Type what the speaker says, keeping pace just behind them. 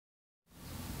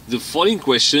The following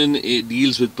question, it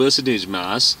deals with percentage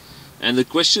mass, and the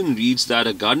question reads that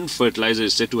a garden fertilizer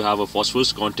is said to have a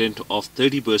phosphorus content of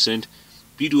 30%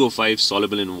 P2O5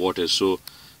 soluble in water. So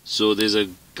there's a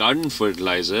garden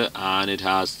fertilizer and it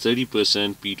has 30%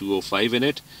 P2O5 in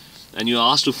it, and you're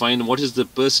asked to find what is the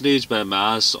percentage by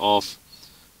mass of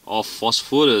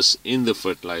phosphorus in the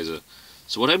fertilizer.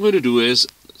 So what I'm going to do is,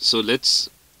 so let's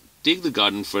take the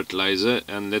garden fertilizer,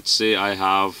 and let's say I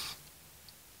have,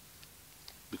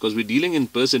 because we're dealing in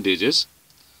percentages,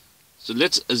 so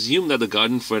let's assume that the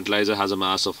garden fertilizer has a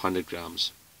mass of 100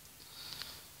 grams.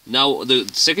 Now the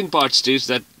second part states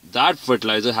that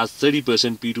fertilizer has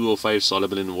 30% P2O5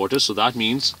 soluble in water. So that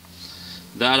means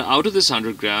that out of this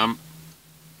 100 gram,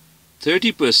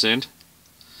 30%,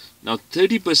 now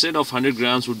 30% of 100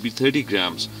 grams would be 30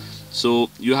 grams. So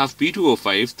you have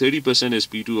P2O5, 30% is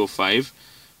P2O5,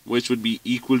 which would be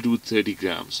equal to 30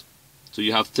 grams. So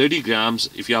you have 30 grams,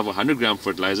 if you have a 100 gram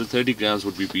fertilizer, 30 grams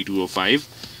would be P2O5.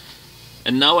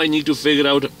 And now I need to figure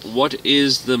out what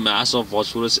is the mass of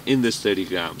phosphorus in this 30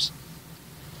 grams.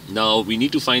 Now we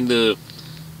need to find the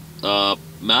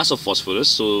mass of phosphorus.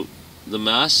 So the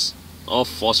mass of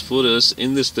phosphorus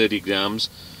in this 30 grams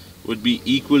would be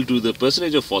equal to the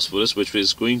percentage of phosphorus, which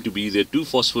is going to be the two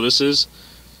phosphoruses.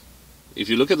 If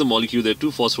you look at the molecule, there are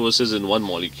two phosphoruses in one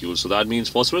molecule. So that means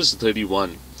phosphorus is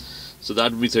 31. So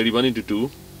that would be 31 into 2.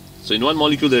 So in one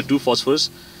molecule there are two phosphorus.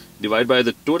 Divide by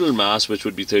the total mass, which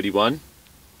would be 31,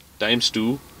 times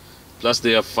 2. Plus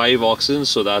there are 5 oxygens,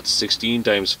 so that's 16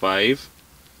 times 5.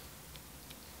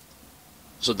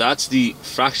 So that's the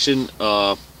fraction,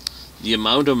 the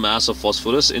amount of mass of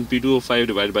phosphorus in P2O5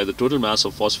 divided by the total mass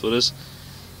of phosphorus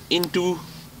into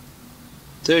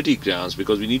 30 grams,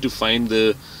 because we need to find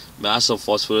the mass of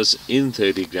phosphorus in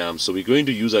 30 grams. So we're going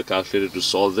to use our calculator to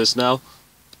solve this now.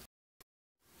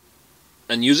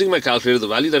 And using my calculator, the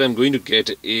value that I'm going to get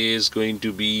is going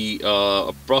to be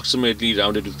approximately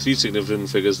rounded to 3 significant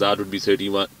figures. That would be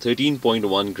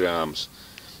 13.1 grams.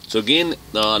 So again,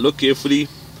 look carefully.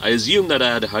 I assume that I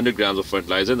had 100 grams of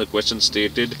fertilizer, and the question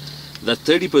stated that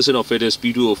 30% of it is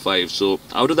P2O5. So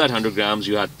out of that 100 grams,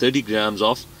 you had 30 grams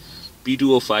of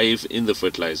P2O5 in the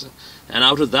fertilizer. And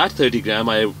out of that 30 gram,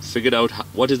 I figured out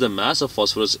what is the mass of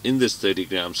phosphorus in this 30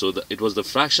 grams. So it was the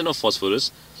fraction of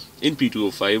phosphorus in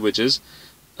P2O5, which is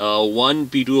 1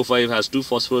 P2O5 has 2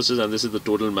 phosphoruses, and this is the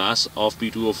total mass of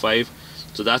P2O5.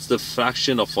 So that's the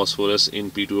fraction of phosphorus in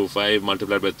P2O5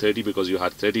 multiplied by 30, because you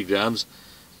had 30 grams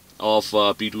of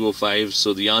P2O5.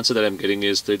 So the answer that I'm getting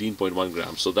is 13.1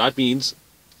 grams. So that means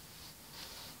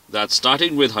that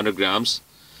starting with 100 grams,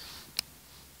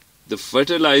 the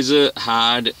fertilizer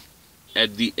had,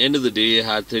 at the end of the day,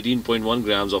 had 13.1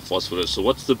 grams of phosphorus. So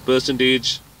what's the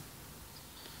percentage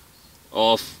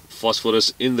of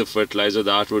phosphorus in the fertilizer?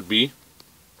 That would be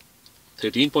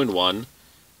 13.1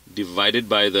 divided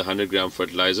by the 100 gram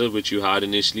fertilizer, which you had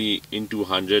initially, into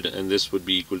 100, and this would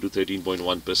be equal to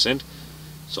 13.1%.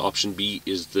 So option B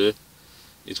is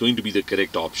it's going to be the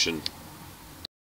correct option.